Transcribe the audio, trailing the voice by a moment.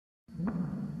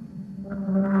You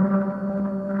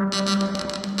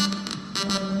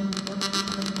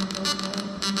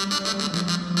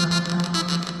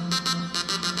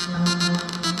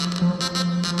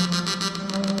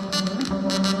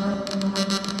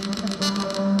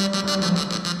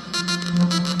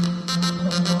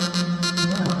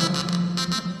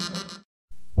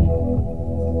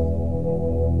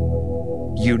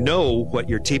know what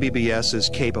your TBBS is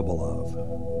capable of.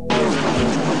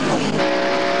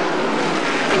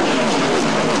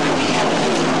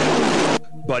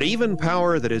 But even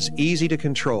power that is easy to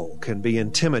control can be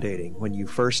intimidating when you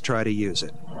first try to use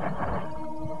it.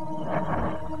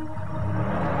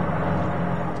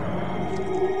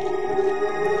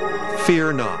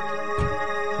 Fear not.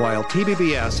 While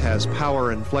TBBS has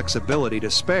power and flexibility to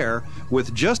spare,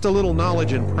 with just a little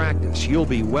knowledge and practice, you'll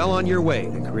be well on your way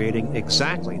to creating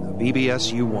exactly the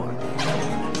BBS you want.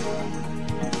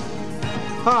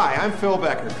 Hi, I'm Phil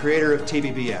Becker, creator of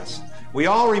TBBS. We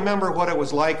all remember what it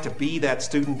was like to be that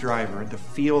student driver and to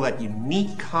feel that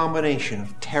unique combination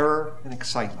of terror and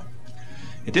excitement.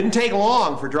 It didn't take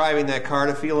long for driving that car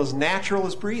to feel as natural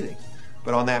as breathing,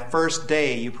 but on that first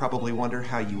day, you probably wonder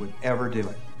how you would ever do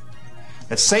it.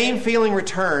 That same feeling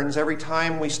returns every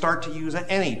time we start to use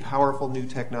any powerful new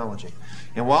technology.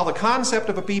 And while the concept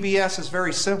of a BBS is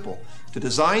very simple, to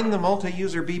design the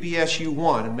multi-user BBS you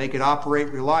want and make it operate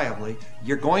reliably,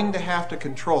 you're going to have to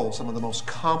control some of the most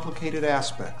complicated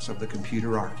aspects of the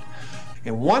computer art.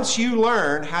 And once you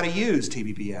learn how to use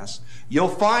TBBS, you'll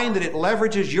find that it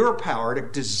leverages your power to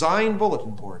design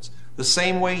bulletin boards, the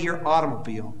same way your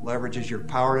automobile leverages your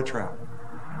power to travel.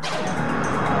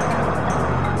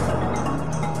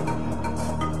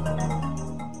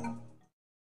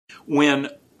 When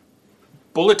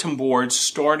bulletin boards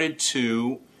started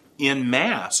to, en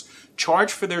masse,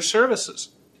 charge for their services,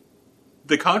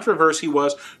 the controversy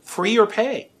was free or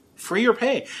pay, free or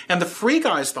pay. And the free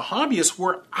guys, the hobbyists,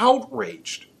 were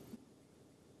outraged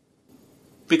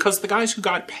because the guys who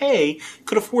got pay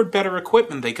could afford better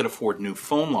equipment. They could afford new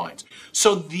phone lines.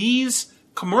 So these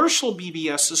commercial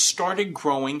BBSs started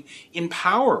growing in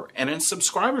power and in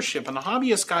subscribership. And the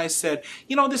hobbyist guys said,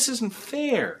 you know, this isn't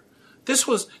fair. This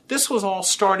was all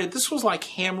started, this was like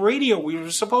ham radio. We were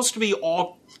supposed to be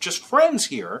all just friends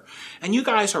here. And you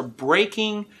guys are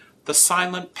breaking the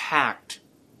silent pact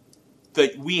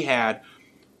that we had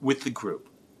with the group.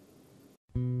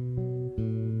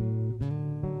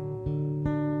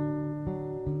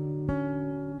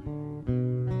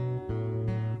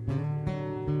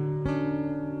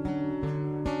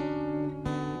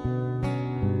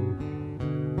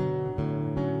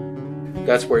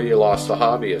 That's where you lost the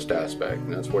hobbyist aspect,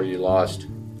 and that's where you lost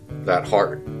that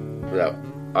heart that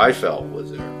I felt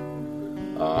was there.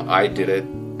 I did it.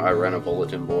 I ran a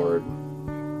bulletin board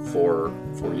for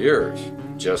years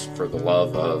just for the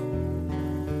love of,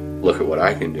 look at what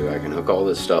I can do. I can hook all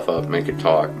this stuff up, make it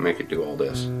talk, make it do all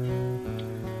this.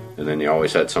 And then you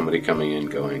always had somebody coming in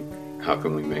going, how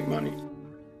can we make money?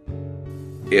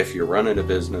 If you're running a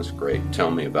business, great.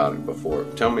 Tell me about it before.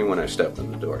 Tell me when I step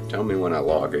in the door. Tell me when I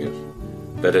log in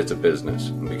that it's a business,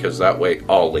 because that way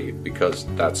I'll leave, because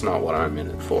that's not what I'm in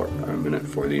it for. I'm in it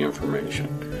for the information.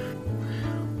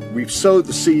 We've sowed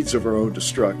the seeds of our own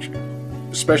destruction,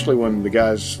 especially when the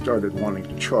guys started wanting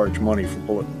to charge money for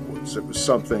bulletin boards. It was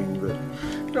something that,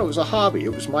 you know, it was a hobby.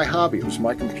 It was my hobby. It was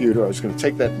my computer. I was going to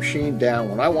take that machine down.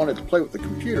 When I wanted to play with the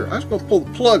computer, I was going to pull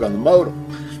the plug on the modem.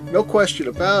 No question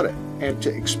about it. And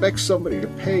to expect somebody to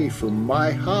pay for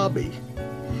my hobby.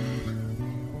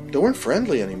 They weren't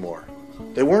friendly anymore.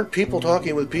 They weren't people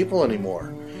talking with people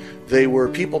anymore. They were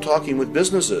people talking with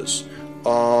businesses.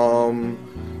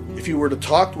 If you were to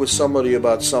talk with somebody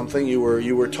about something, you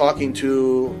were talking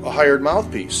to a hired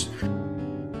mouthpiece.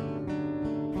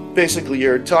 Basically,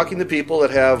 you're talking to people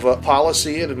that have a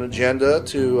policy and an agenda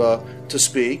to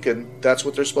speak, and that's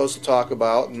what they're supposed to talk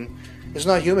about, and it's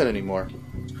not human anymore.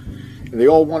 And they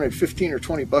all wanted 15 or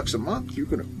 20 bucks a month. You're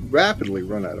going to rapidly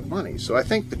run out of money. So I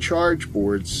think the charge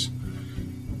boards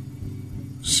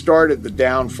started the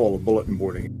downfall of bulletin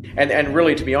boarding. And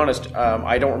really, to be honest,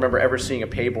 I don't remember ever seeing a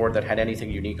pay board that had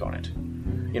anything unique on it.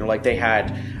 You know, like they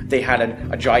had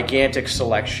a gigantic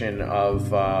selection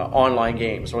of online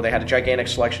games, or they had a gigantic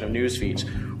selection of news feeds,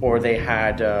 or they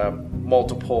had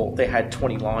they had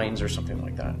 20 lines or something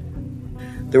like that.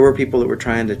 There were people that were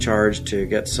trying to charge to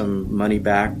get some money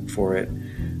back for it,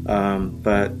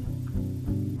 but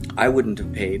I wouldn't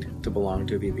have paid to belong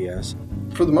to a BBS.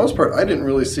 For the most part, I didn't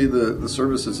really see the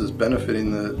services as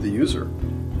benefiting the user.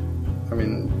 I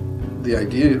mean, the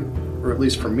idea, or at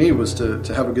least for me, was to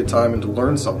have a good time and to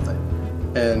learn something.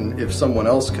 And if someone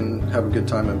else can have a good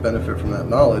time and benefit from that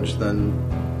knowledge, then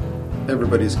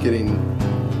everybody's getting,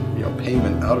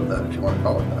 payment out of that, if you want to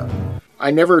call it that.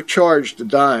 I never charged a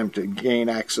dime to gain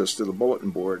access to the bulletin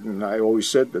board, and I always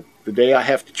said that the day I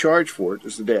have to charge for it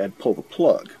is the day I'd pull the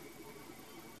plug.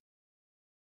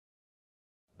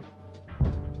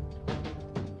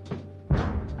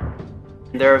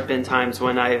 There have been times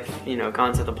when I've,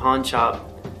 gone to the pawn shop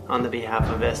on the behalf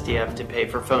of SDF to pay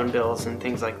for phone bills and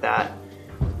things like that.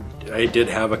 I did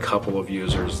have a couple of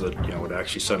users that would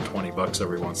actually send $20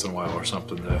 every once in a while or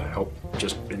something to help,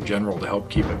 just in general, to help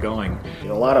keep it going.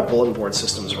 A lot of bulletin board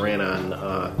systems ran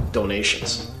on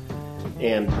donations,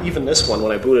 and even this one,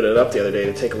 when I booted it up the other day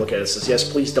to take a look at it, it says,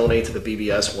 yes, please donate to the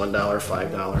BBS, $1,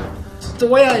 $5. The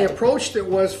way I approached it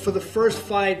was, for the first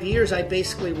 5 years, I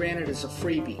basically ran it as a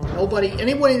freebie.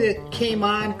 Anybody that came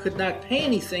on could not pay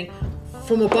anything.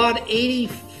 From about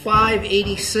 85,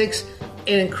 86,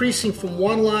 and increasing from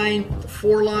 1 line to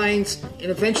 4 lines,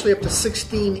 and eventually up to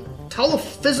 16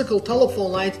 physical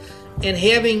telephone lines, and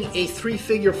having a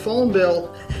 3-figure phone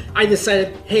bill, I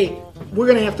decided, hey, we're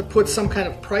going to have to put some kind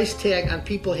of price tag on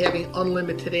people having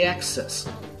unlimited access.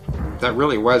 That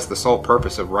really was the sole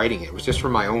purpose of writing it. It was just for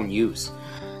my own use.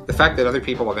 The fact that other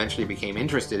people eventually became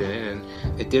interested in it,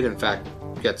 and it did in fact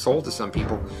get sold to some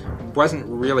people, wasn't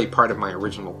really part of my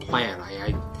original plan.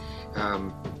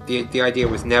 The idea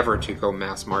was never to go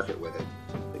mass market with it.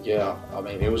 Yeah,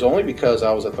 it was only because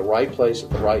I was at the right place at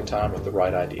the right time with the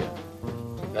right idea.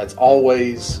 That's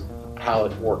always how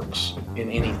it works in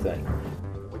anything.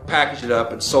 We packaged it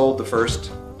up and sold the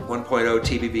first 1.0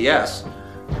 TBBS.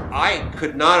 I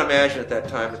could not imagine at that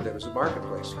time that there was a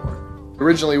marketplace for it.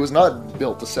 Originally, it was not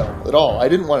built to sell at all. I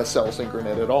didn't want to sell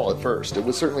Synchronet at all at first. It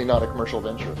was certainly not a commercial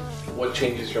venture. What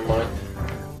changes your mind?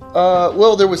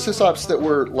 Well, there was sysops that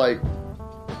were,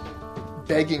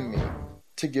 begging me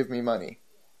to give me money.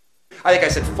 I think I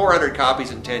said 400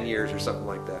 copies in 10 years or something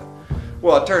like that.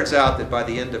 Well, it turns out that by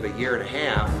the end of a year and a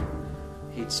half,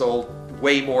 he'd sold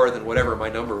way more than whatever my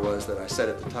number was that I said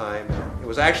at the time. And it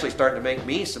was actually starting to make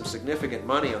me some significant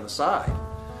money on the side.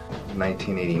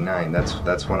 1989,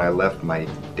 that's when I left my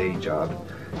day job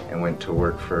and went to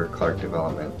work for Clark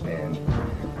Development and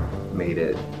made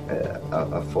it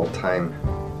a full-time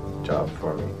job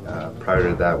for me. Prior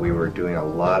to that, we were doing a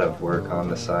lot of work on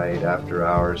the site, after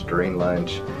hours, during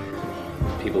lunch.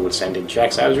 People would send in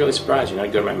checks. I was really surprised.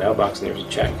 I'd go to my mailbox and there was a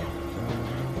check.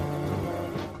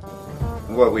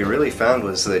 What we really found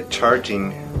was that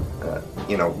charging,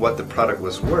 what the product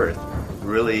was worth,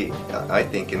 really, I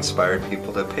think, inspired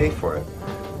people to pay for it.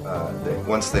 That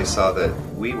once they saw that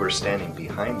we were standing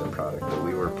behind the product, that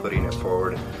we were putting it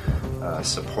forward,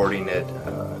 supporting it,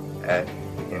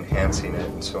 enhancing it,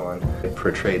 and so on, it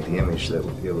portrayed the image that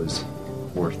it was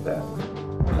worth that.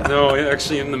 No,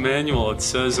 actually in the manual it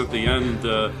says at the end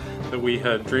that we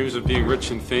had dreams of being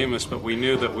rich and famous, but we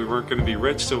knew that we weren't going to be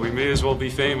rich, so we may as well be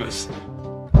famous.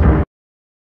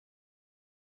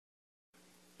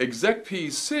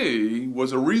 ExecPC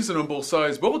was a reasonable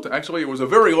sized bulletin. Actually, it was a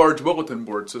very large bulletin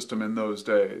board system in those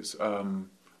days.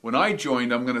 When I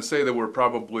joined, I'm going to say there were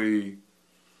probably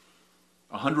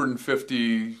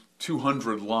 150,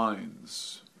 200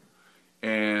 lines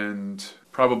and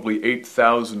probably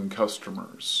 8,000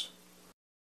 customers.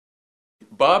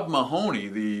 Bob Mahoney,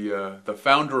 the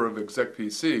founder of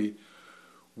ExecPC,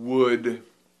 would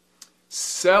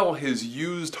sell his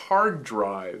used hard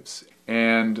drives,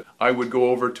 and I would go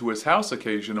over to his house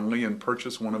occasionally and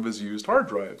purchase one of his used hard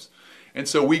drives. And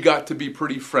so we got to be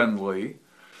pretty friendly.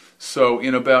 So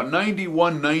in about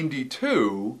 91,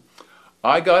 92,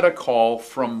 I got a call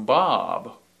from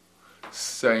Bob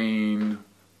saying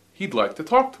he'd like to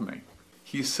talk to me.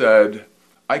 He said,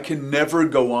 I can never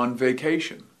go on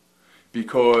vacation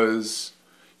because,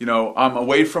 I'm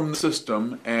away from the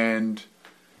system and,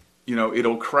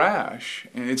 it'll crash.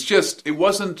 And it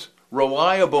wasn't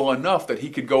reliable enough that he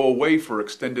could go away for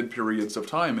extended periods of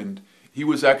time, and he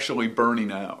was actually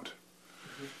burning out.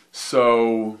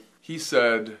 So he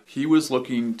said he was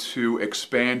looking to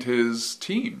expand his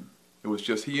team. It was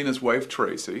just he and his wife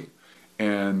Tracy,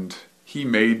 and he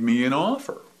made me an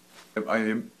offer.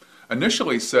 I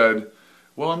initially said,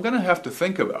 well, I'm going to have to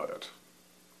think about it.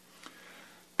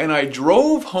 And I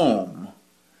drove home,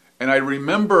 and I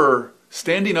remember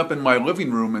standing up in my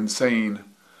living room and saying,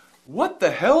 what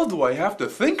the hell do I have to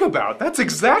think about? That's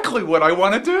exactly what I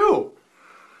want to do.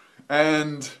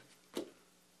 And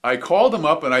I called him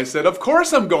up and I said, of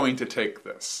course I'm going to take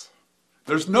this.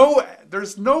 There's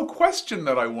no question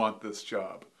that I want this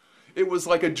job. It was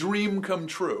like a dream come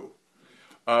true.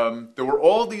 There were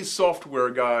all these software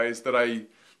guys that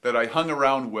I hung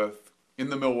around with in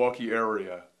the Milwaukee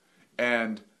area,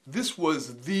 and this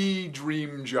was the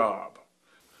dream job.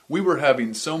 We were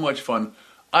having so much fun.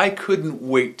 I couldn't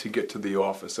wait to get to the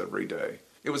office every day.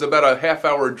 It was about a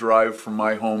half-hour drive from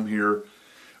my home here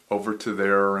over to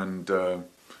there, and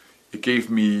it gave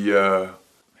me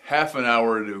half an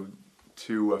hour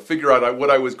to figure out what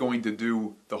I was going to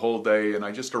do the whole day, and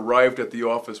I just arrived at the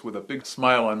office with a big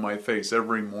smile on my face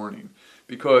every morning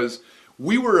because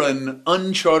we were in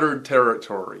uncharted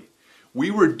territory.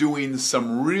 We were doing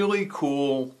some really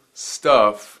cool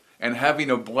stuff and having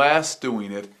a blast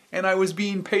doing it, and I was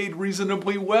being paid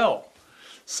reasonably well.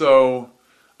 So,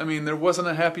 I mean, there wasn't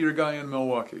a happier guy in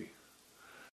Milwaukee.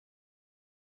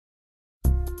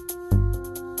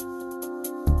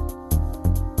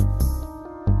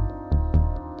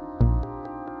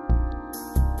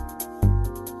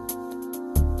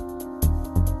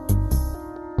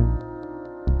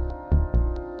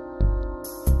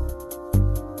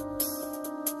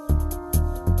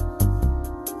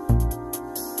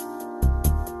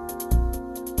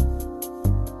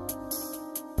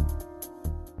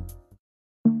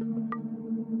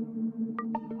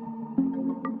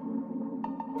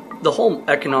 The whole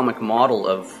economic model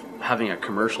of having a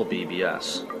commercial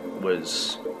BBS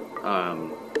was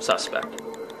suspect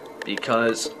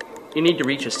because you need to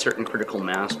reach a certain critical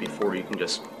mass before you can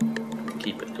just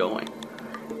keep it going.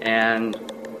 And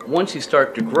once you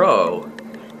start to grow,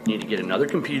 you need to get another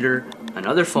computer,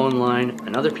 another phone line,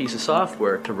 another piece of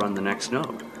software to run the next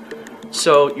node.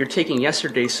 So you're taking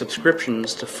yesterday's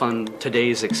subscriptions to fund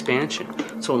today's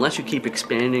expansion. So unless you keep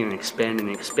expanding and expanding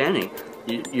and expanding,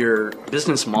 your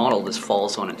business model just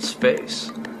falls on its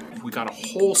face. We got a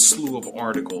whole slew of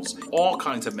articles, all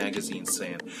kinds of magazines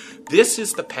saying, this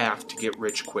is the path to get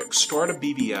rich quick. Start a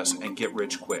BBS and get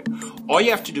rich quick. All you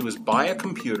have to do is buy a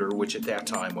computer, which at that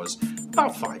time was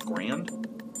about $5,000.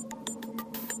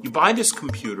 You buy this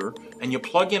computer and you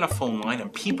plug in a phone line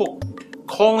and people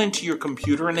call into your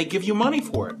computer and they give you money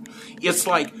for it. It's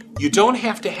like you don't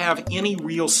have to have any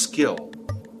real skill.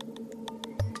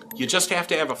 You just have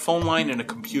to have a phone line and a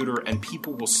computer and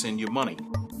people will send you money.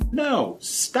 No,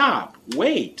 stop,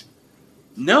 wait.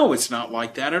 No, it's not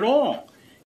like that at all.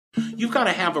 You've got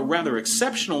to have a rather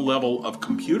exceptional level of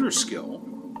computer skill.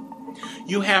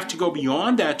 You have to go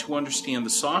beyond that to understand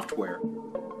the software.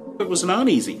 It was not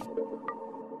easy.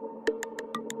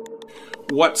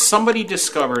 What somebody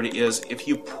discovered is if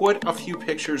you put a few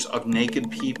pictures of naked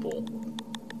people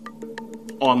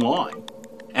online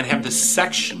and have this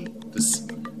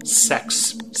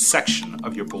sex section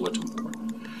of your bulletin board,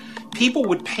 people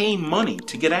would pay money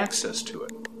to get access to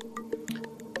it.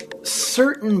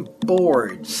 Certain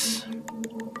boards,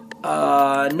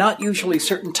 not usually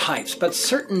certain types, but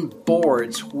certain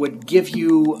boards would give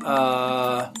you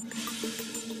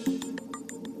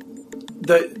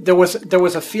there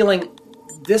was a feeling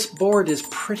this board is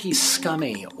pretty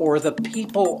scummy, or the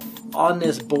people on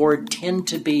this board tend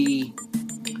to be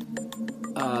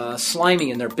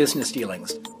slimy in their business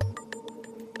dealings.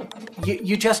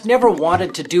 You just never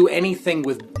wanted to do anything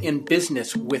in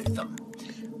business with them.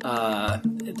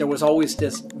 There was always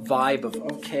this vibe of,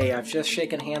 okay, I've just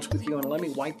shaken hands with you and let me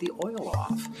wipe the oil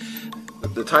off.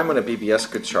 The time when a BBS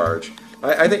could charge,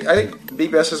 I think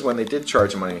BBSes, when they did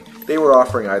charge money, they were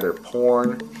offering either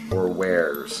porn or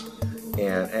wares.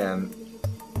 And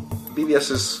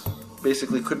BBSes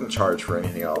basically couldn't charge for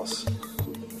anything else.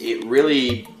 It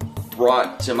really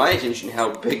brought to my attention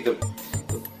how big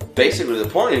basically the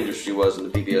porn industry was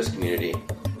in the BBS community.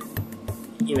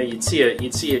 You know, you'd see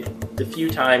it the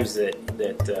few times that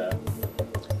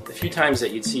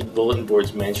you'd see bulletin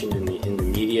boards mentioned in the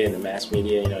media, in the mass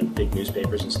media, you know, in big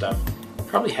newspapers and stuff.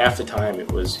 Probably half the time it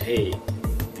was, hey,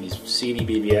 these seedy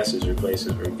BBSs are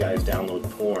places where guys download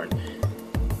porn.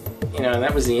 You know, and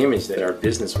that was the image that our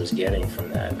business was getting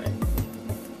from that.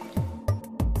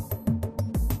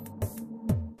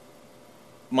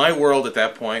 My world at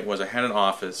that point was I had an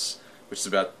office, which is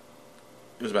about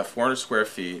 400 square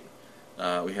feet.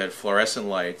 We had fluorescent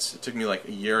lights. It took me like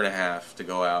a year and a half to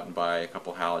go out and buy a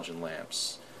couple halogen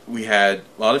lamps. We had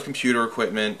a lot of computer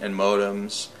equipment and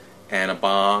modems and a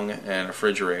bong and a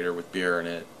refrigerator with beer in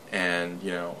it and,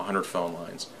 100 phone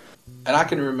lines. And I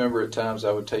can remember at times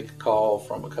I would take a call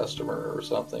from a customer or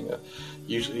something.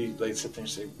 Usually they'd sit there and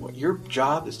say, well, your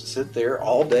job is to sit there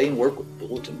all day and work with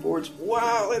bulletin boards?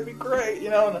 Wow, that'd be great,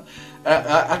 And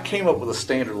I came up with a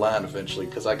standard line eventually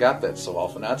because I got that so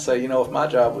often. I'd say, if my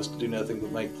job was to do nothing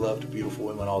but make love to beautiful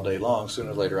women all day long,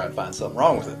 sooner or later I'd find something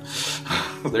wrong with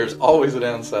it. There's always a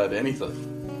downside to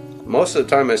anything. Most of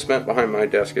the time I spent behind my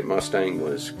desk at Mustang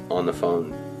was on the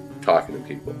phone talking to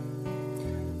people.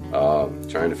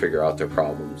 Trying to figure out their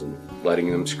problems and letting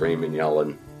them scream and yell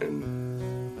and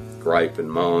gripe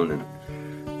and moan. And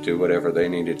do whatever they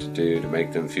needed to do to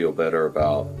make them feel better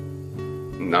about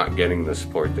not getting the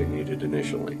support they needed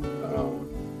initially.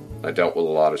 I dealt with a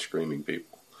lot of screaming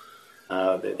people.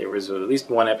 There was at least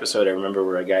one episode I remember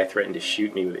where a guy threatened to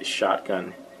shoot me with his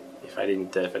shotgun if I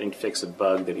didn't fix a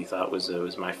bug that he thought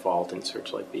was my fault in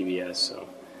Searchlight BBS. So,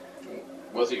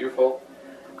 was it your fault?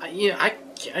 I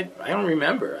don't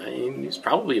remember. I mean, it was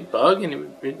probably a bug,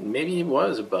 and maybe it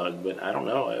was a bug, but I don't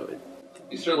know.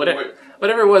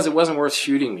 Whatever it was, it wasn't worth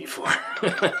shooting me for.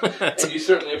 And you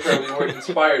certainly probably weren't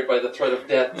inspired by the threat of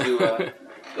death to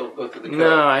go through the code.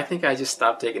 No, I think I just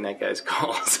stopped taking that guy's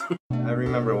calls. I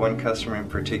remember one customer in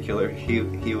particular,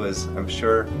 he was, I'm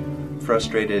sure,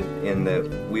 frustrated in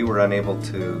that we were unable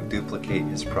to duplicate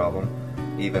his problem,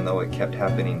 even though it kept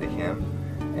happening to him.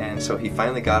 And so he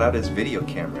finally got out his video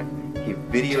camera. He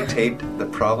videotaped the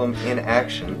problem in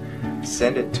action,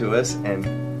 sent it to us, and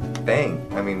bang.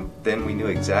 I mean, then we knew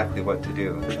exactly what to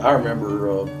do. I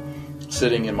remember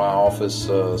sitting in my office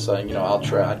saying,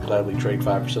 I'd gladly trade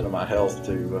 5% of my health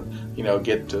to,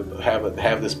 get to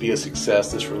have this be a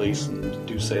success, this release, and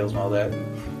do sales and all that. And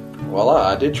voila,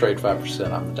 I did trade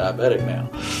 5%. I'm a diabetic now.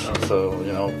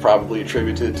 So, probably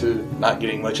attributed to not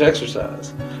getting much exercise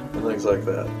and things like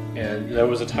that. And there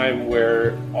was a time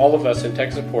where all of us in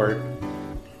tech support,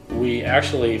 we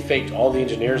actually faked all the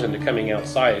engineers into coming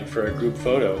outside for a group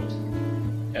photo.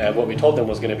 What we told them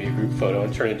was going to be a group photo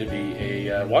and turned into be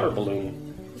a water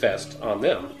balloon fest on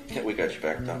them. Yeah, we got you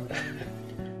back down.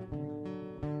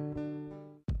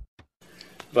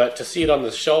 But to see it on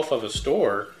the shelf of a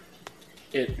store,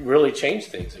 it really changed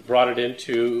things. It brought it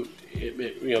into,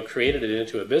 created it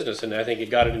into a business, and I think it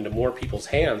got it into more people's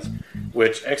hands,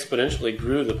 which exponentially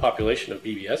grew the population of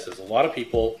BBSes. A lot of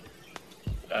people,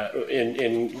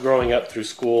 in growing up through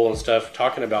school and stuff,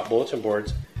 talking about bulletin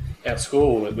boards at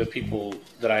school with people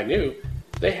that I knew,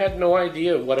 they had no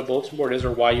idea what a bulletin board is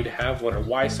or why you'd have one or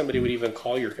why somebody would even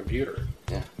call your computer.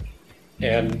 Yeah.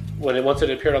 And once it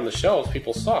appeared on the shelves,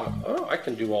 people saw, oh, I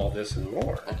can do all this and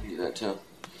more. I can do that too.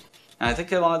 And I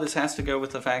think a lot of this has to go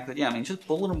with the fact that, just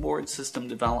bulletin board system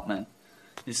development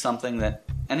is something that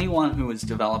anyone who is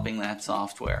developing that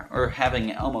software or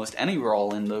having almost any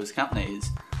role in those companies,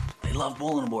 they love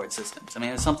bulletin board systems. I mean,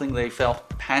 it's something they felt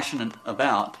passionate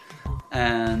about.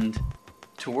 And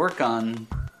to work on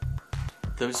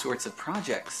those sorts of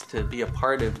projects, to be a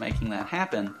part of making that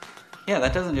happen,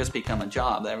 that doesn't just become a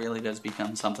job. That really does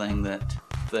become something that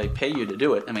they pay you to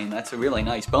do it. I mean, that's a really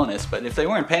nice bonus. But if they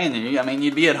weren't paying you,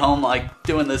 you'd be at home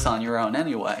doing this on your own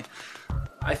anyway.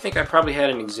 I think I probably had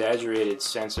an exaggerated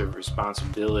sense of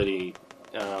responsibility,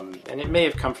 and it may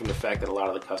have come from the fact that a lot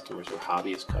of the customers were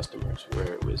hobbyist customers,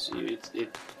 where it was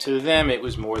to them it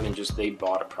was more than just they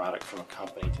bought a product from a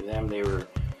company. To them, they were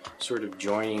sort of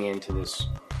joining into this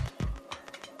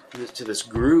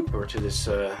group or to this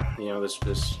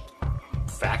this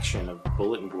faction of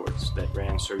bulletin boards that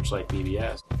ran Searchlight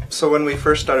BBS. So when we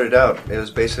first started out, it was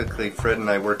basically Fred and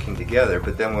I working together,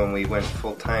 but then when we went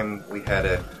full-time, we had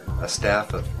a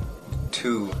staff of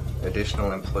 2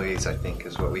 additional employees, I think,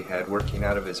 is what we had, working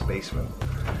out of his basement.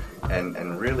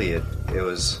 And really, it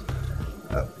was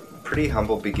pretty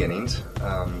humble beginnings.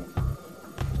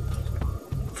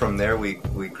 From there, we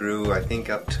grew, I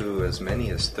think, up to as many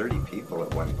as 30 people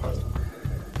at one point.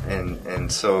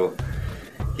 And so,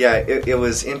 it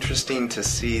was interesting to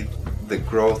see the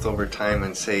growth over time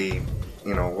and say,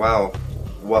 wow,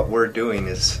 what we're doing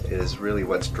is really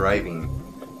what's driving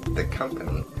the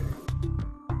company.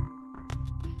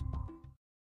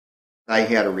 I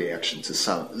had a reaction to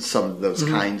some of those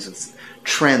kinds of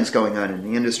trends going on in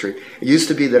the industry. It used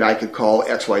to be that I could call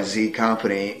XYZ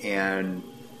company and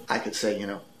I could say,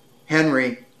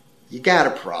 Henry, you got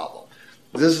a problem.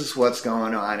 This is what's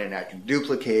going on, and I can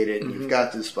duplicate it, and you've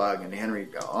got this bug, and Henry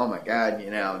would go, oh my God,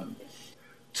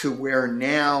 to where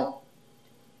now,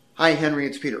 hi Henry,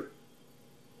 it's Peter.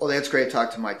 Oh, that's great,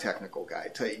 talk to my technical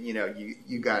guy.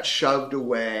 You got shoved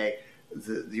away,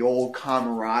 the old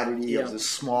camaraderie of this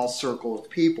small circle of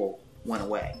people went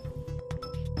away.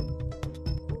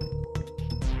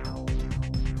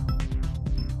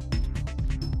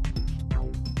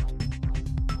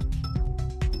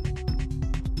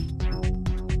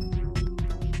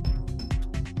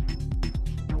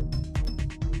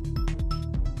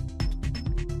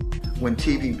 When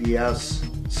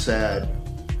TBBS said,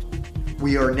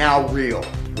 we are now real,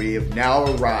 we have now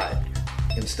arrived,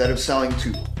 instead of selling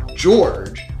to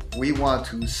George, we want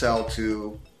to sell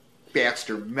to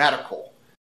Baxter Medical.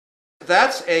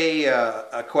 That's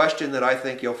a question that I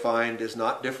think you'll find is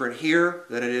not different here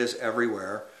than it is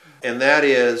everywhere, and that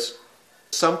is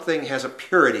something has a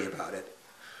purity about it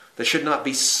that should not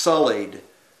be sullied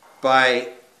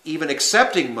by even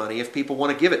accepting money if people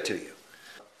want to give it to you.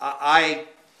 I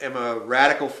am a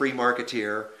radical free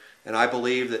marketeer, and I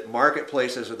believe that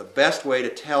marketplaces are the best way to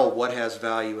tell what has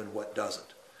value and what doesn't.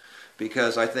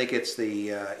 Because I think it's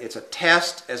a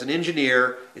test. As an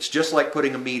engineer, it's just like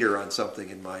putting a meter on something,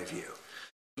 in my view.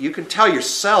 You can tell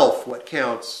yourself what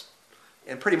counts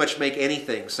and pretty much make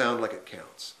anything sound like it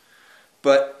counts.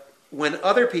 But when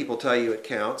other people tell you it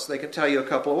counts, they can tell you a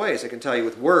couple of ways. They can tell you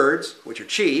with words, which are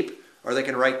cheap, or they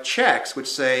can write checks which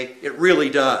say it really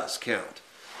does count.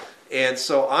 And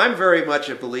so I'm very much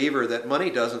a believer that money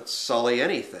doesn't sully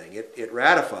anything. It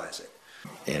ratifies it.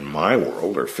 In my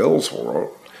world, or Phil's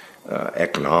world,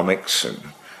 economics and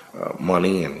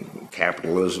money and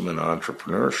capitalism and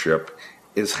entrepreneurship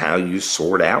is how you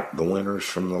sort out the winners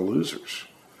from the losers.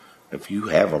 If you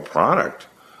have a product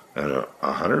and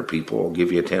 100 people will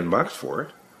give you $10 for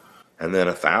it, and then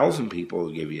 1,000 people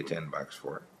will give you $10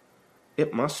 for it,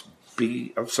 it must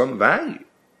be of some value.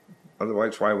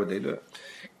 Otherwise, why would they do it?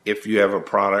 If you have a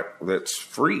product that's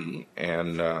free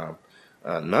and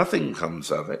nothing comes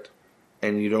of it,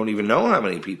 and you don't even know how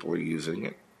many people are using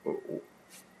it,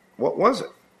 what was it?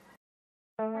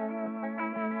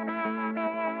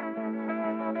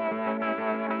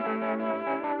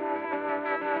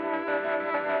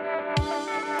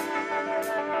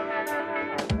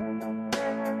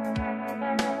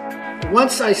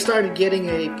 Once I started getting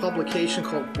a publication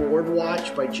called Board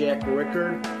Watch by Jack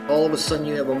Rickard, all of a sudden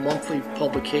you have a monthly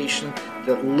publication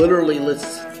that literally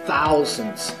lists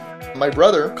thousands. My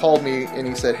brother called me and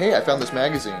he said, "Hey, I found this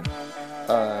magazine.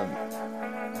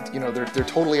 They're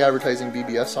totally advertising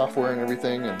BBS software and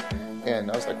everything." And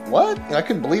I was like, "What?" And I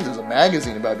couldn't believe there's a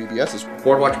magazine about BBSs.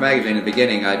 Boardwatch magazine, in the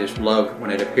beginning, I just loved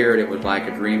when it appeared. It was like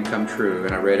a dream come true,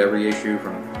 and I read every issue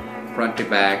from front to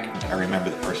back. I remember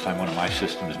the first time one of my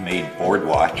systems made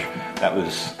Boardwatch. That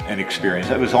was an experience.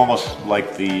 That was almost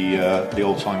like the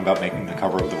old song about making the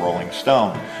cover of the Rolling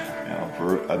Stone.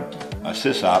 For a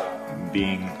sysop,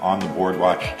 being on the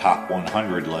Boardwatch top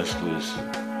 100 list was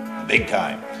big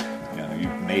time. You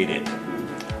made it.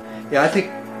 Yeah, I think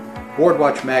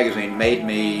Boardwatch magazine made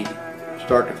me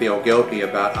start to feel guilty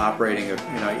about operating. It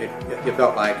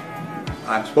felt like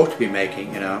I'm supposed to be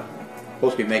making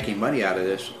money out of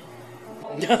this.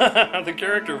 The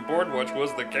character of Boardwatch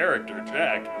was the character,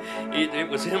 Jack. It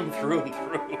was him through and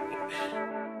through.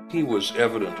 He was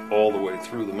evident all the way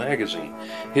through the magazine.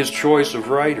 His choice of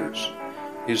writers,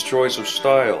 his choice of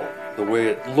style, the way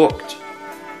it looked,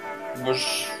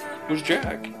 was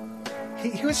Jack.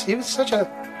 He was such a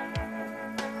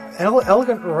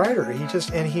elegant writer. He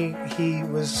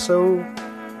was so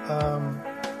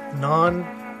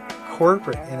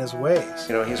non-corporate in his ways.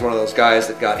 He's one of those guys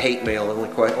that got hate mail and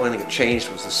only thing that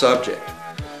changed was the subject,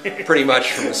 pretty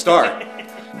much from the start.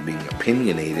 Being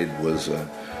opinionated was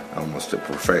almost a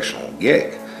professional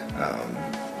gig.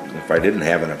 If I didn't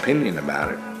have an opinion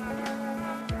about it,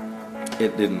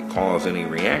 it didn't cause any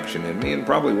reaction in me and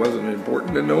probably wasn't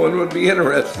important and no one would be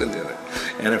interested in it.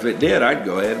 And if it did, I'd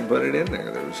go ahead and put it in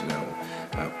there. There was no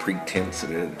pretense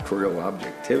at editorial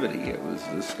objectivity. It was,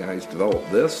 this guy's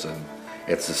developed this and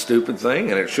it's a stupid thing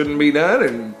and it shouldn't be done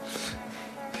and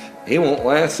he won't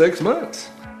last 6 months.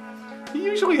 He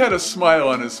usually had a smile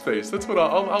on his face. That's what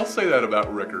I'll say that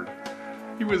about Rickard.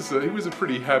 He was a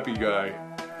pretty happy guy.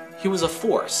 He was a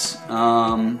force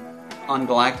on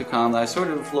Galacticom that I sort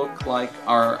of look like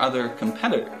our other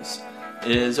competitors.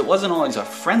 It wasn't always a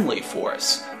friendly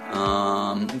force.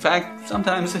 In fact,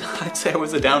 sometimes I'd say it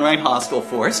was a downright hostile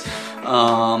force,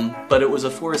 but it was a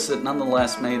force that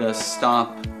nonetheless made us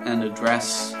stop and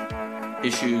address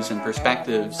issues and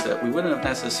perspectives that we wouldn't have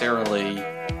necessarily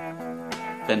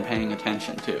been paying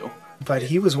attention to. But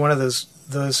he was one of those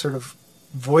sort of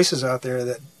voices out there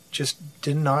that just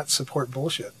did not support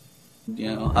bullshit.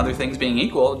 Other things being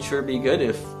equal, it'd sure be good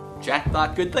if Jack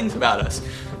thought good things about us.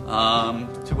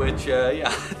 To which, I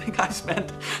think I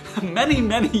spent many,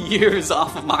 many years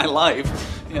off of my life,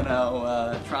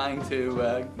 trying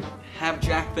to have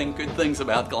Jack think good things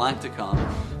about Galacticom.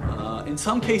 In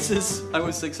some cases, I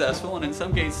was successful, and in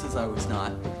some cases, I was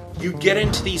not. You get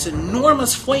into these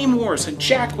enormous flame wars, and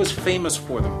Jack was famous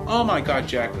for them. Oh my God,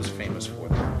 Jack was famous for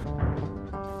them.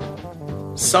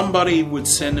 Somebody would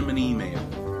send him an email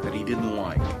that he didn't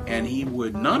like, and he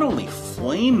would not only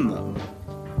flame them,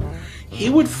 he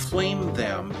would flame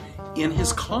them in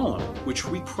his column, which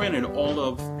reprinted all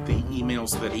of the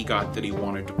emails that he got that he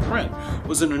wanted to print. It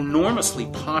was an enormously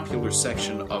popular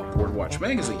section of Boardwatch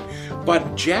magazine.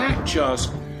 But Jack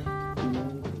just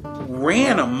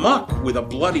ran amok with a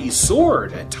bloody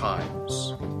sword at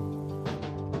times.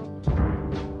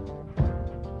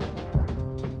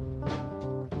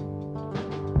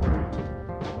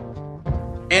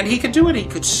 And he could do it. He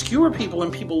could skewer people,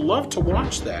 and people loved to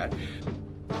watch that.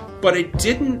 But it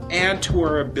didn't add to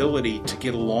our ability to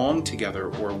get along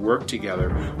together or work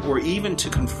together or even to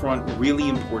confront really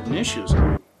important issues.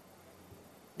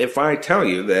 If I tell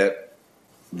you that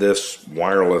this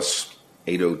wireless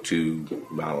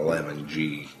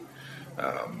 802.11g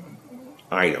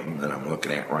item that I'm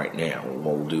looking at right now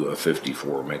will do a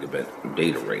 54 megabit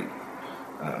data rate,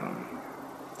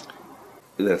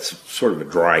 that's sort of a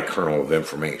dry kernel of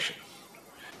information.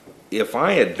 If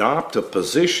I adopt a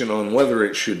position on whether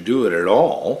it should do it at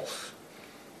all,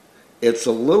 it's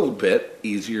a little bit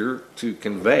easier to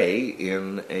convey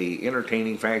in a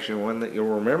entertaining fashion, one that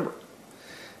you'll remember.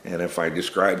 And if I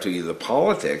describe to you the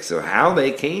politics of how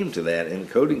they came to that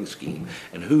encoding scheme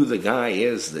and who the guy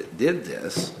is that did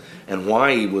this and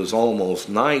why he was almost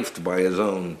knifed by his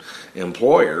own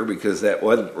employer because that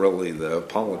wasn't really the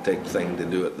politic thing to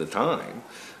do at the time,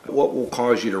 what will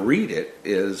cause you to read it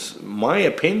is my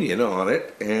opinion on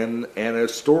it and a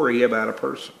story about a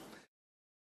person.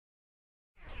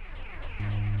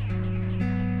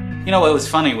 You know what was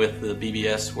funny with the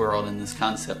BBS world and this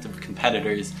concept of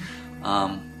competitors,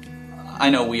 I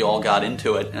know we all got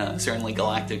into it. Certainly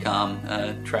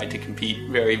Galacticom tried to compete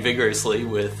very vigorously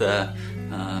with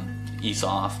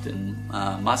eSoft and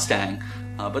Mustang,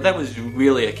 but that was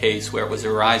really a case where it was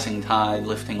a rising tide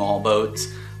lifting all boats.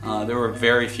 There were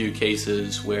very few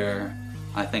cases where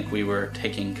I think we were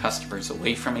taking customers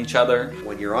away from each other.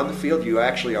 When you're on the field, you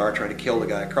actually are trying to kill the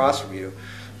guy across from you,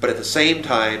 but at the same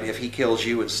time, if he kills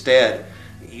you instead,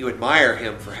 you admire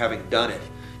him for having done it.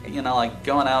 You know, like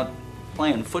going out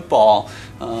playing football,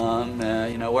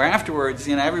 you know, where afterwards,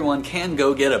 you know, everyone can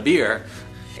go get a beer.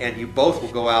 And you both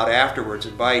will go out afterwards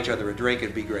and buy each other a drink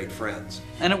and be great friends.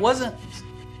 And it wasn't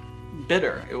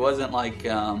bitter. It wasn't like,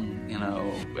 you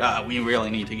know, we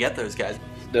really need to get those guys.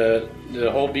 The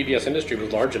whole BBS industry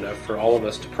was large enough for all of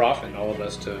us to profit, all of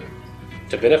us to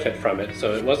benefit from it.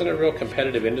 So it wasn't a real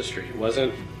competitive industry. It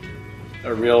wasn't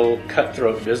a real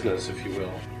cutthroat business, if you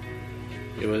will.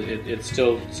 It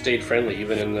still stayed friendly,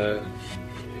 even in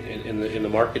the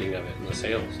marketing of it, in the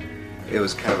sales. It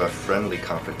was kind of a friendly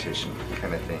competition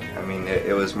kind of thing. I mean,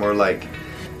 it was more like,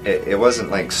 it wasn't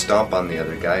like stomp on the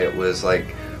other guy. It was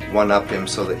like one-up him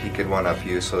so that he could one-up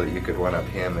you, so that you could one-up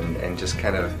him, and just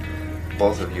kind of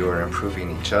both of you are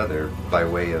improving each other by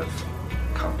way of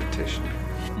competition.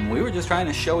 We were just trying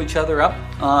to show each other up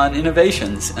on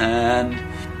innovations, and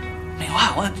I mean,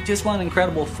 wow, just one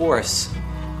incredible force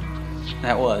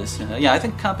that was. Yeah, I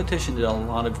think competition did a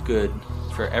lot of good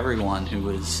for everyone who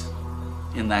was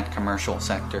in that commercial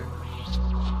sector.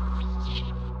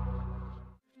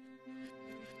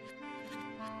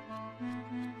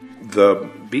 The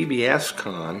BBS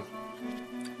Con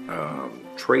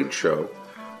trade show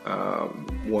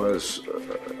was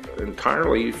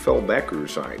entirely Phil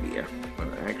Becker's idea,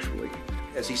 actually.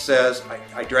 As he says,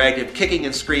 I dragged him kicking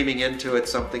and screaming into it,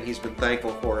 something he's been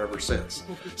thankful for ever since.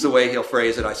 It's the way he'll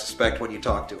phrase it, I suspect, when you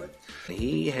talk to him.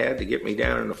 He had to get me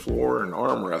down on the floor and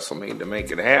arm wrestle me to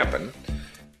make it happen.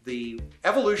 The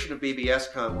evolution of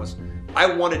BBS Con was,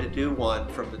 I wanted to do one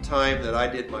from the time that I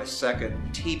did my second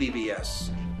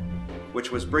TBBS,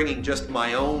 which was bringing just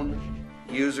my own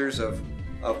users of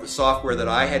the software that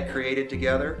I had created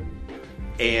together.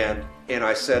 And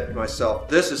I said to myself,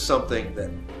 this is something that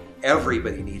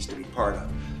everybody needs to be part of.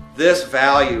 This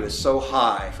value is so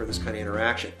high for this kind of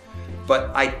interaction.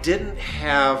 But I didn't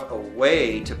have a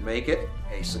way to make it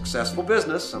a successful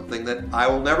business, something that I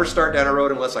will never start down a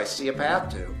road unless I see a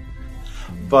path to.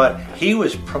 But he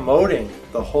was promoting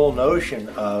the whole notion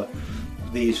of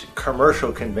these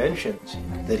commercial conventions,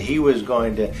 that he was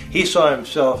going to, he saw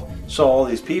all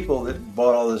these people that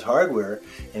bought all this hardware,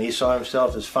 and he saw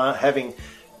himself as having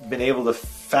been able to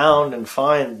found and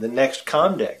find the next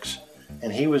Comdex,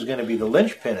 and he was going to be the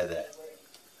linchpin of that.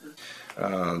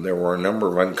 There were a number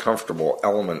of uncomfortable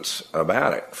elements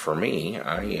about it. For me,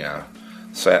 I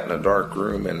sat in a dark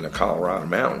room in the Colorado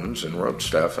mountains and wrote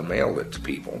stuff and mailed it to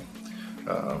people.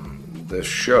 This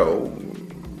show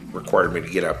required me to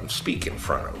get up and speak in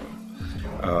front of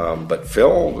them. But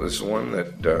Phil is the one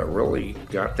that really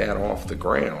got that off the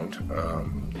ground.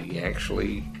 He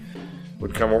actually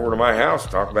would come over to my house,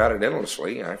 talk about it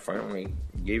endlessly. I finally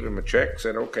gave him a check,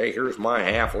 said, okay, here's my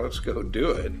half, let's go do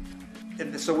it.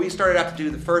 And so we started out to do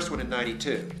the first one in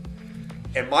 '92.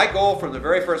 And my goal from the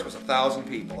very first was 1,000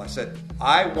 people. I said,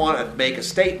 I want to make a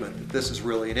statement that this is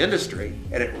really an industry,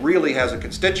 and it really has a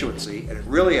constituency, and it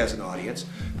really has an audience,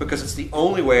 because it's the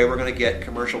only way we're going to get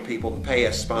commercial people to pay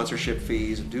us sponsorship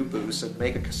fees and do booths and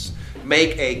make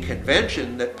a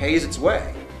convention that pays its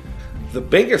way. The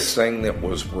biggest thing that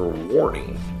was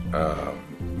rewarding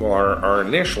Well, our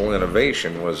initial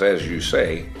innovation was, as you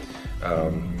say,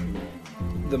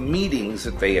 the meetings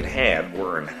that they had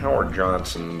were in Howard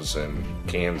Johnson's in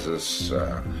Kansas,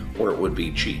 where it would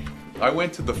be cheap. I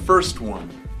went to the first one.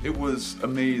 It was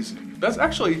amazing. That's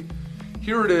actually,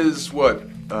 here it is, 12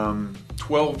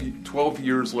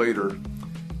 years later,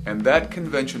 and that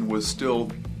convention was still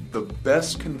the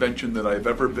best convention that I've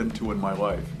ever been to in my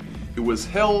life. It was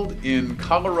held in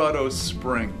Colorado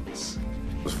Springs.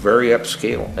 It was very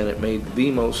upscale, and it made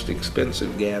the most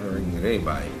expensive gathering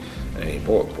that any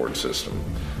bulletin board system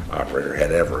operator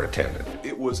had ever attended.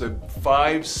 It was a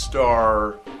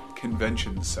 5-star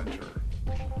convention center,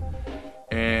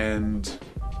 and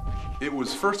it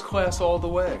was first class all the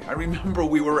way. I remember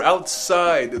we were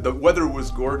outside, the weather was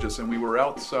gorgeous, and we were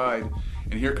outside,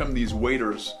 and here come these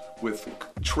waiters with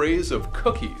trays of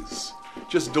cookies,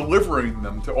 just delivering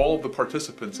them to all of the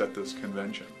participants at this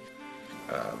convention.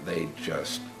 They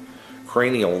just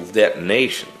cranial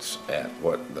detonations at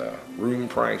what the room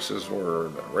prices were,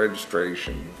 the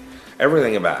registration,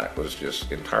 everything about it was just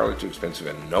entirely too expensive,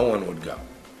 and no one would go.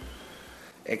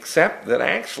 Except that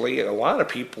actually a lot of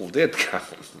people did come.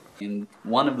 And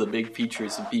one of the big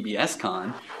features of BBS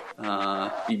Con,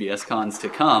 BBS Cons to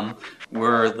come,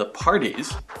 were the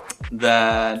parties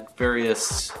that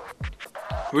various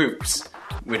groups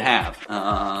would have.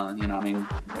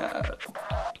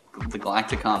 The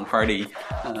Galacticon party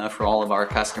for all of our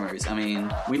customers. I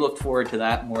mean, we look forward to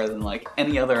that more than like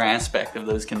any other aspect of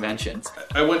those conventions.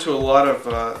 I went to a lot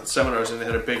of seminars, and they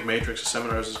had a big matrix of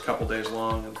seminars. It was a couple days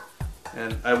long,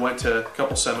 and I went to a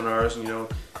couple seminars, and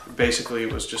basically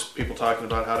it was just people talking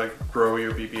about how to grow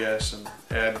your BBS and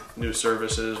add new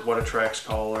services, what attracts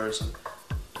callers,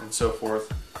 and so forth.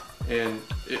 And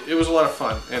it was a lot of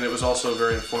fun, and it was also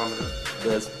very informative.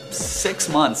 The 6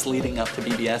 months leading up to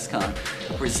BBS Con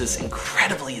was this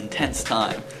incredibly intense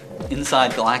time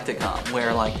inside Galacticon,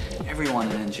 where like everyone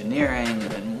in engineering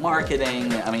and in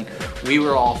marketing, I mean, we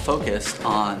were all focused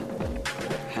on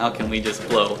how can we just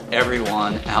blow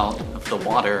everyone out of the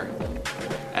water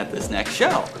at this next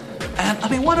show. And I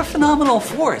mean, what a phenomenal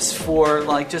force for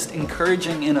like just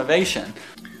encouraging innovation.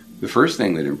 The first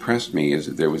thing that impressed me is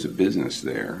that there was a business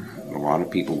there. A lot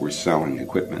of people were selling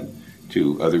equipment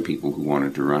to other people who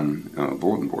wanted to run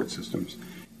bulletin board systems.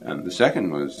 And the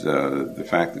second was the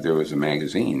fact that there was a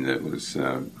magazine that was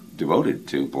devoted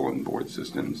to bulletin board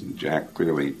systems, and Jack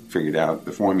clearly figured out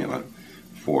the formula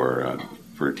for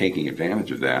taking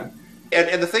advantage of that.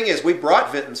 And the thing is, we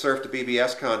brought Vint and Cerf to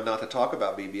BBSCon not to talk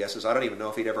about BBSs. I don't even know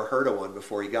if he'd ever heard of one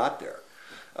before he got there.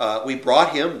 We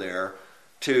brought him there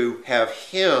to have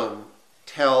him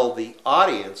tell the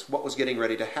audience what was getting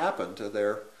ready to happen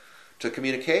to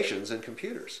communications and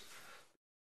computers.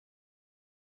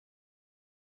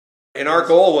 And our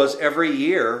goal was every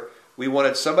year we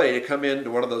wanted somebody to come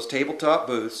into one of those tabletop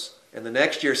booths, and the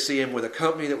next year see him with a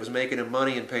company that was making him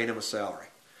money and paying him a salary.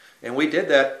 And we did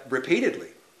that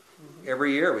repeatedly.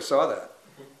 Every year we saw that.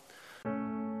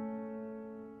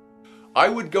 I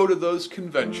would go to those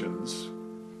conventions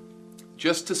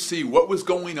just to see what was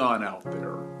going on out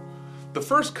there. The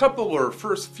first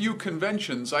few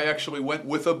conventions, I actually went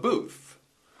with a booth.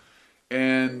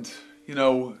 And,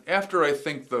 after I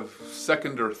think the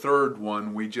second or third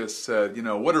one, we just said,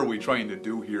 what are we trying to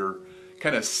do here?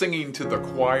 Kind of singing to the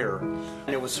choir. And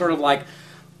it was sort of like,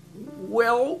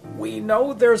 well, we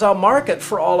know there's a market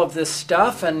for all of this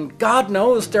stuff, and God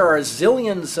knows there are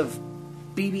zillions of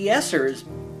BBSers,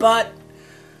 but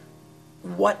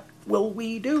what will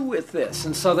we do with this?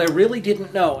 And so they really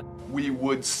didn't know. We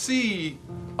would see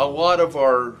a lot of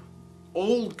our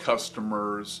old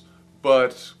customers,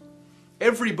 but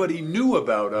everybody knew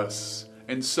about us,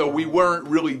 and so we weren't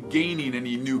really gaining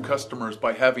any new customers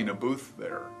by having a booth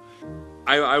there.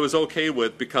 I was okay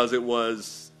with, because it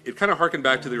kind of harkened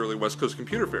back to the early West Coast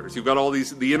computer fairs. You've got all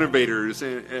the innovators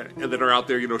that are out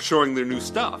there, showing their new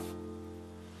stuff.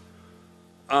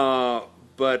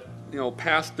 But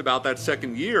past about that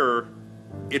second year,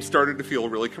 it started to feel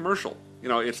really commercial.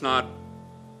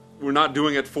 We're not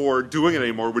doing it for doing it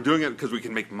anymore. We're doing it because we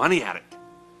can make money at it.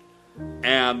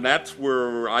 And that's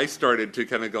where I started to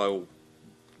kind of go,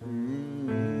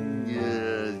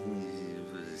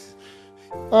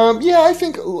 yeah, I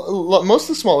think most of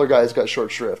the smaller guys got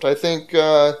short shrift. I think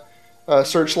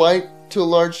Searchlight to a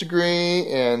large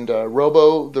degree, and the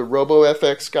Robo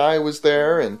FX guy was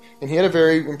there, and he had a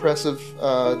very impressive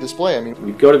display. I mean,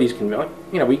 we'd go to these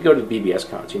we'd go to the BBS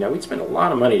cons. We'd spend a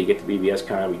lot of money to get to BBS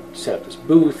con. We'd set up this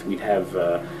booth. We'd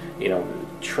have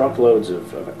truckloads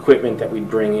of equipment that we'd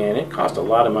bring in. It cost a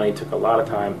lot of money. Took a lot of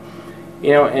time.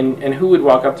 And who would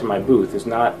walk up to my booth is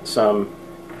not some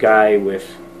guy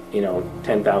with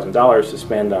 $10,000 to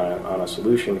spend on a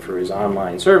solution for his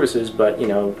online services, but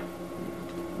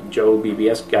Joe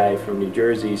BBS guy from New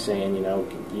Jersey saying,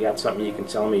 you got something you can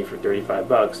sell me for $35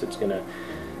 that's going to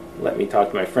let me talk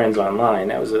to my friends online.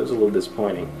 That was a little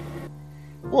disappointing.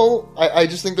 Well, I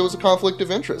just think there was a conflict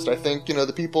of interest. I think,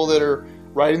 the people that are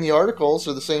writing the articles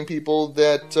are the same people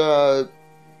that,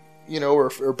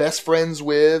 are best friends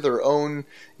with or own,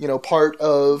 part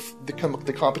of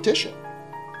the competition.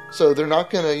 So they're not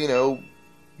going to,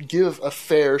 give a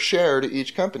fair share to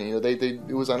each company.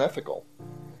 It was unethical.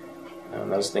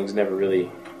 Those things never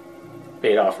really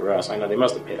paid off for us. I know they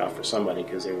must have paid off for somebody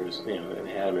because they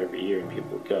had them every year and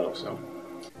people would go. So,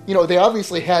 they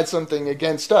obviously had something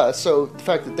against us. So the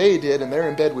fact that they did and they're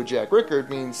in bed with Jack Rickard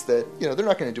means that they're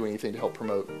not going to do anything to help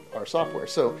promote our software.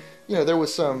 So there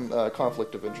was some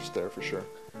conflict of interest there for sure.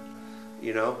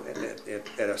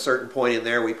 At a certain point in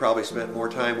there, we probably spent more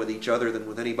time with each other than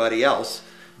with anybody else,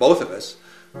 both of us.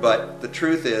 But the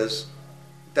truth is,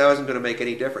 that wasn't going to make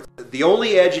any difference. The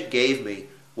only edge it gave me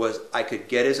was I could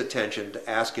get his attention to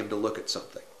ask him to look at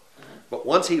something. But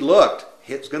once he looked,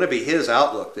 it's going to be his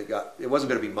outlook it wasn't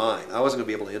going to be mine. I wasn't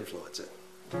going to be able to influence it.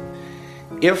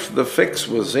 If the fix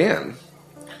was in,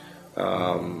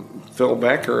 Phil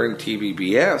Becker and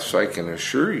TBBS, I can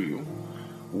assure you,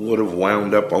 would have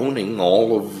wound up owning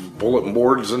all of bulletin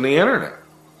boards and the internet.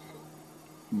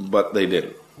 But they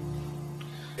didn't.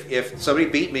 If somebody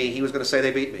beat me, he was going to say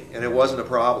they beat me, and it wasn't a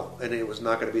problem, and it was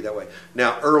not going to be that way.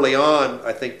 Now, early on,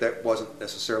 I think that wasn't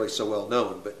necessarily so well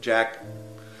known, but Jack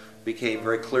became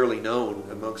very clearly known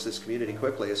amongst this community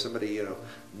quickly as somebody,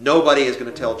 nobody is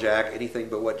going to tell Jack anything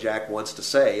but what Jack wants to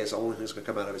say is the only thing that's going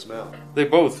to come out of his mouth. They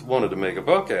both wanted to make a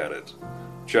buck at it.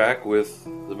 Jack with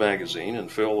the magazine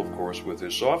and Phil, of course, with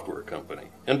his software company.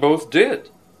 And both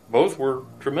did. Both were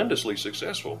tremendously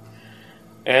successful.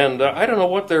 And I don't know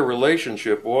what their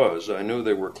relationship was. I knew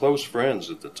they were close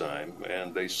friends at the time,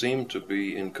 and they seemed to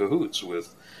be in cahoots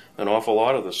with an awful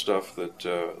lot of the stuff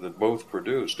that both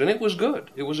produced. And it was good.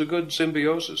 It was a good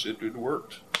symbiosis. It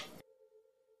worked.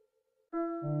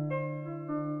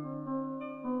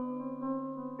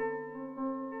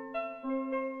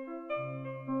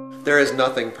 There is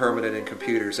nothing permanent in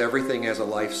computers. Everything has a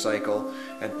life cycle,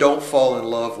 and don't fall in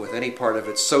love with any part of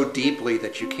it so deeply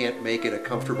that you can't make it a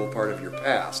comfortable part of your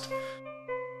past.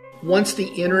 Once the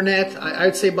internet,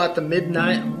 I'd say about the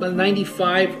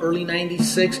mid-95, early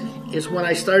 96, is when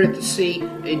I started to see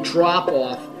a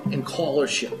drop-off in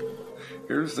callership.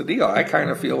 Here's the deal. I kind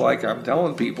of feel like I'm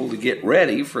telling people to get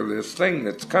ready for this thing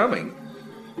that's coming.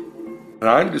 And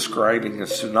I'm describing a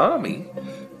tsunami.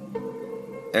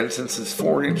 And since it's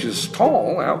 4 inches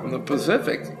tall out in the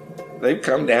Pacific, they've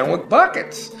come down with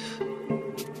buckets.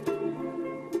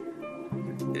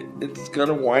 It's going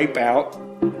to wipe out,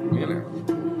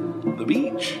 the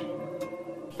beach.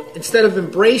 Instead of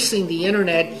embracing the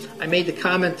internet, I made the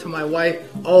comment to my wife,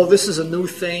 oh, this is a new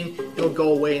thing. It'll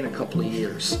go away in a couple of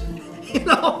years.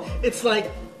 It's like,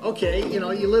 okay, you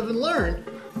live and learn.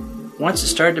 Once it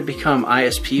started to become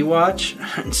ISP watch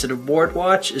instead of board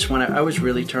watch is when I was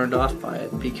really turned off by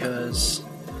it, because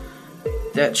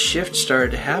that shift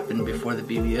started to happen before the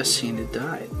BBS scene had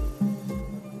died.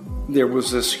 There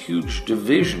was this huge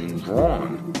division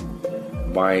drawn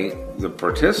by the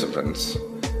participants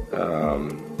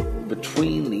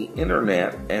between the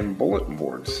internet and bulletin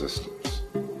board systems.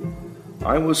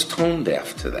 I was tone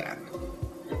deaf to that.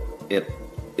 It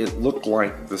looked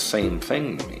like the same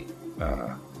thing to me.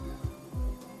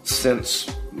 Since,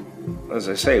 as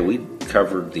I say, we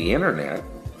covered the internet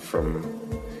from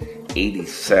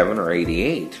 87 or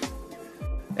 88,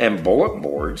 and bulletin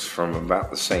boards from about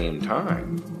the same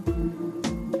time,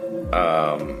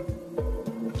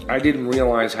 I didn't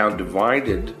realize how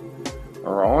divided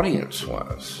our audience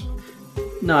was.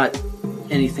 Not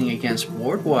anything against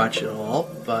board watch at all,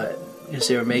 but as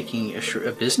they were making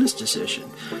a business decision.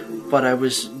 But I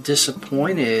was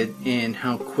disappointed in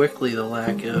how quickly the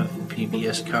lack of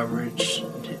BBS coverage,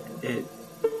 it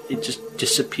just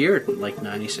disappeared like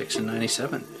 96 and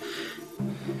 97.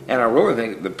 And I really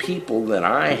think the people that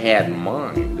I had in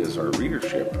mind as our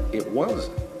readership, it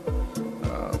wasn't.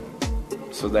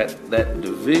 So that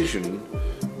division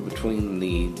between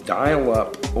the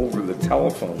dial-up over the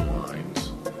telephone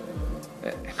lines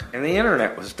and the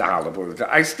internet was dialed up over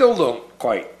the I still don't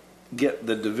quite get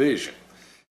the division.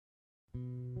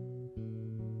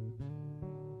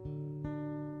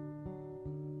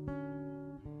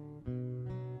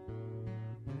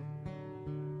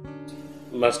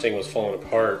 Mustang was falling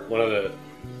apart. One of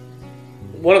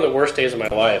the worst days of my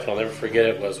life, I'll never forget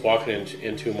it, was walking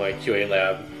into my QA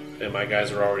lab, and my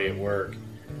guys were already at work,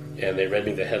 and they read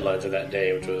me the headlines of that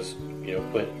day, which was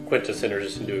went to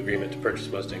synergist into agreement to purchase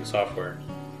Mustang software.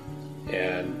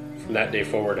 And from that day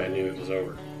forward, I knew it was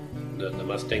over. The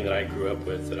Mustang that I grew up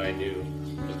with, that I knew,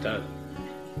 was done.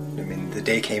 I mean, the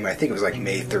day came, I think it was like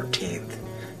May 13th.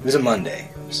 It was a Monday,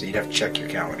 so you'd have to check your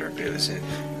calendar, but it was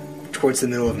towards the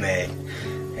middle of May.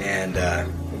 And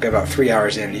we got about 3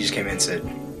 hours in, and he just came in and said,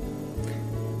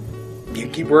 "You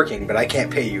can keep working, but I can't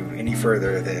pay you any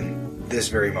further than this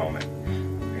very moment."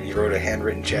 And he wrote a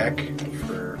handwritten check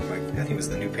for, like, I think it was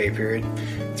the new pay period,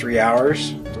 3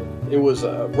 hours. It was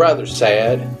rather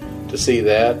sad to see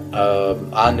that.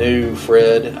 I knew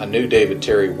Fred, I knew David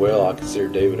Terry well. I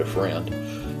considered David a friend.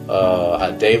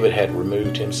 David had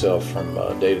removed himself from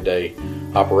day-to-day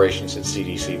operations at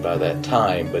CDC by that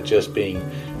time, but just being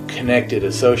connected,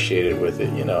 associated with it,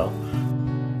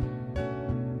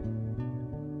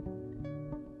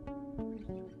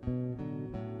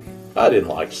 I didn't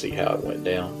like to see how it went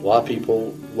down. A lot of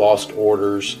people lost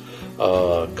orders,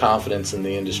 confidence in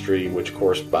the industry, which of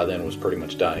course by then was pretty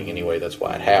much dying anyway. That's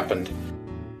why it happened.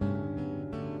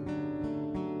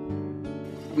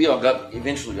 We all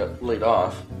eventually got laid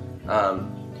off.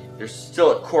 There's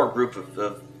still a core group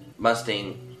of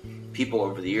Mustang people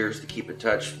over the years to keep in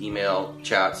touch, email,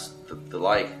 chats, the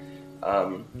like.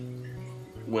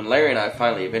 When Larry and I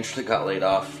finally eventually got laid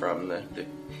off from the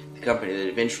company that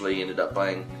eventually ended up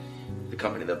buying the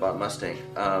company that bought Mustang,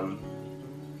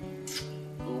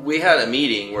 we had a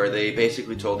meeting where they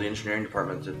basically told the engineering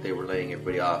department that they were laying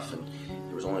everybody off, and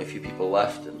there was only a few people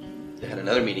left, and they had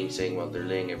another meeting saying, well, they're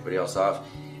laying everybody else off.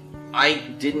 I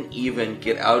didn't even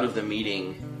get out of the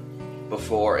meeting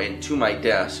before and to my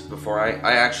desk before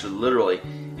I actually literally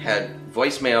had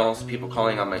voicemails, people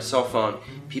calling on my cell phone,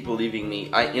 people leaving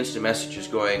me instant messages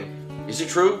going, "Is it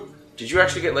true? Did you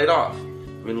actually get laid off?"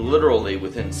 I mean, literally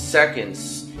within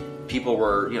seconds, people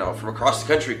were, from across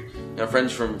the country,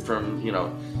 friends from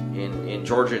in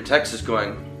Georgia and Texas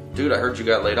going, "Dude, I heard you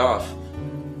got laid off."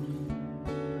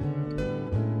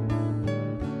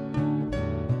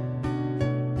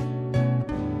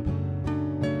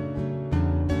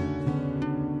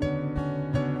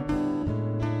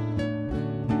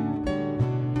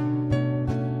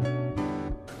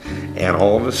 And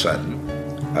all of a sudden,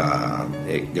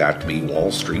 it got to be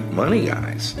Wall Street money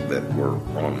guys that were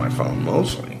on my phone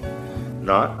mostly,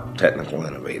 not technical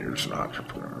innovators and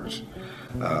entrepreneurs.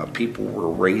 People were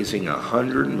raising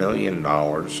 $100 million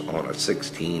on a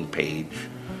 16-page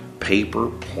paper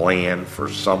plan for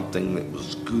something that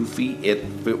was goofy.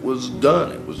 If it was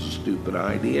done, it was a stupid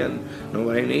idea and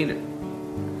nobody needed it.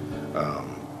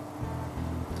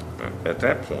 At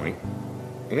that point,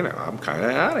 I'm kind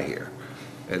of out of here.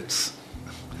 It's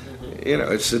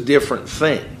a different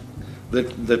thing.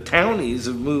 The townies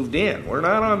have moved in. We're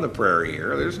not on the prairie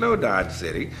here. There's no Dodge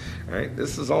City, right?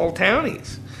 This is all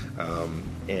townies,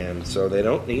 and so they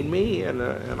don't need me, and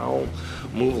I'll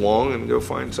move along and go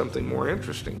find something more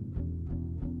interesting.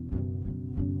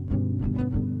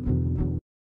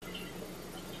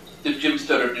 If Jim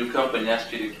started a new company and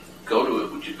asked you to go to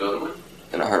it, would you go to it?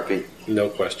 In a heartbeat. No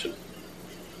question.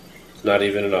 It's not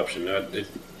even an option.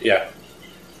 Yeah.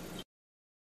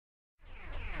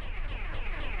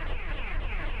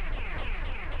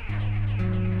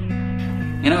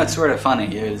 It's sort of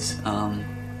funny is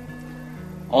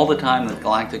all the time that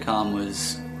Galacticom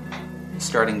was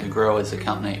starting to grow as a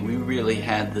company, we really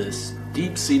had this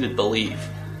deep-seated belief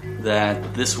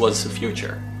that this was the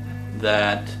future,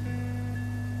 that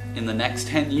in the next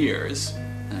 10 years,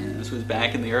 and this was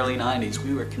back in the early 90s,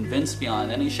 we were convinced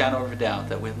beyond any shadow of a doubt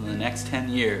that within the next 10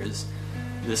 years,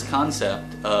 this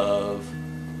concept of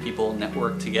people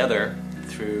networked together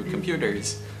through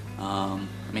computers,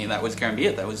 that was going to be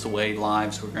it. That was the way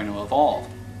lives were going to evolve.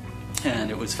 And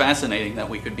it was fascinating that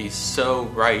we could be so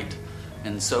right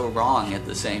and so wrong at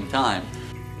the same time.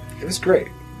 It was great.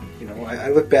 I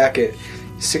look back at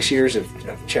 6 years of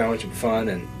challenge and fun,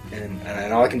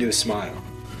 and all I can do is smile.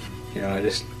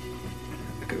 Just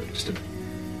a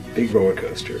big roller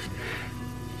coaster.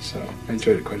 So I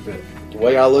enjoyed it quite a bit. The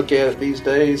way I look at it these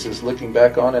days is, looking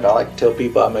back on it, I like to tell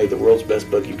people I made the world's best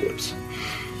buggy whips.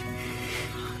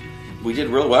 We did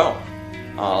real well.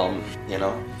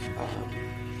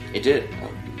 It did.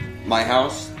 My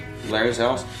house, Larry's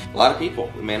house, a lot of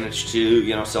people. We managed to,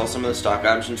 sell some of the stock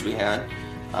options we had,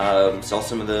 sell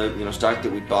some of the, stock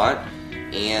that we bought,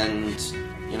 and,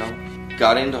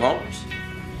 got into homes.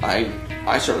 I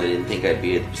certainly didn't think I'd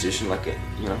be in a position like it,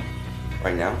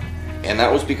 right now. And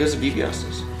that was because of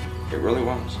BBSes. It really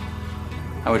was.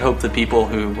 I would hope the people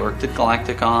who worked at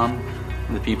Galacticom,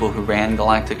 the people who ran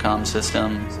Galacticom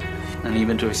systems, and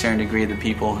even to a certain degree the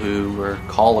people who were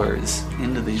callers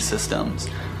into these systems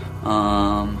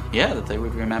that they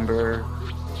would remember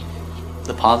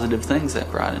the positive things that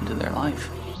brought into their life.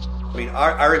 I mean,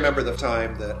 I remember the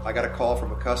time that I got a call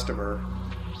from a customer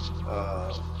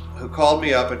who called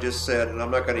me up and just said, and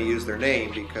I'm not going to use their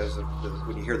name because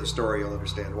when you hear the story you'll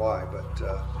understand why, but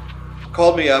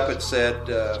called me up and said,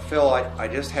 Phil, I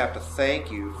just have to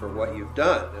thank you for what you've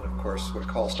done. And of course, when a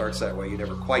call starts that way, you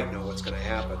never quite know what's going to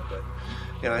happen.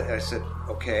 But I said,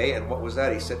 okay, and what was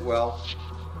that? He said, well,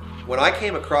 when I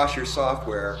came across your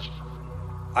software,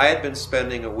 I had been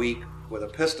spending a week with a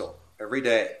pistol every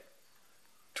day,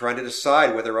 trying to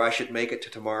decide whether I should make it to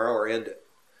tomorrow or end it.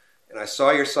 And I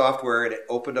saw your software, and it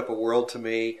opened up a world to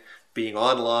me, being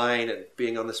online and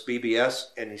being on this BBS.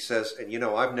 And he says, and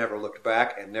I've never looked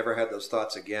back and never had those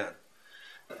thoughts again.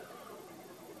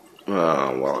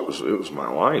 Well, it was my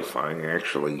life. I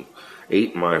actually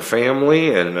ate my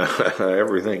family and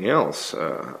everything else.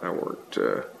 I worked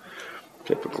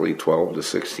typically 12 to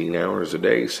 16 hours a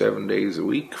day, 7 days a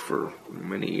week for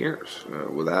many years,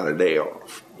 without a day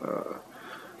off.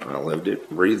 I lived it,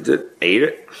 breathed it, ate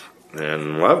it,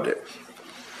 and loved it.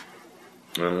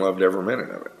 And loved every minute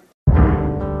of it.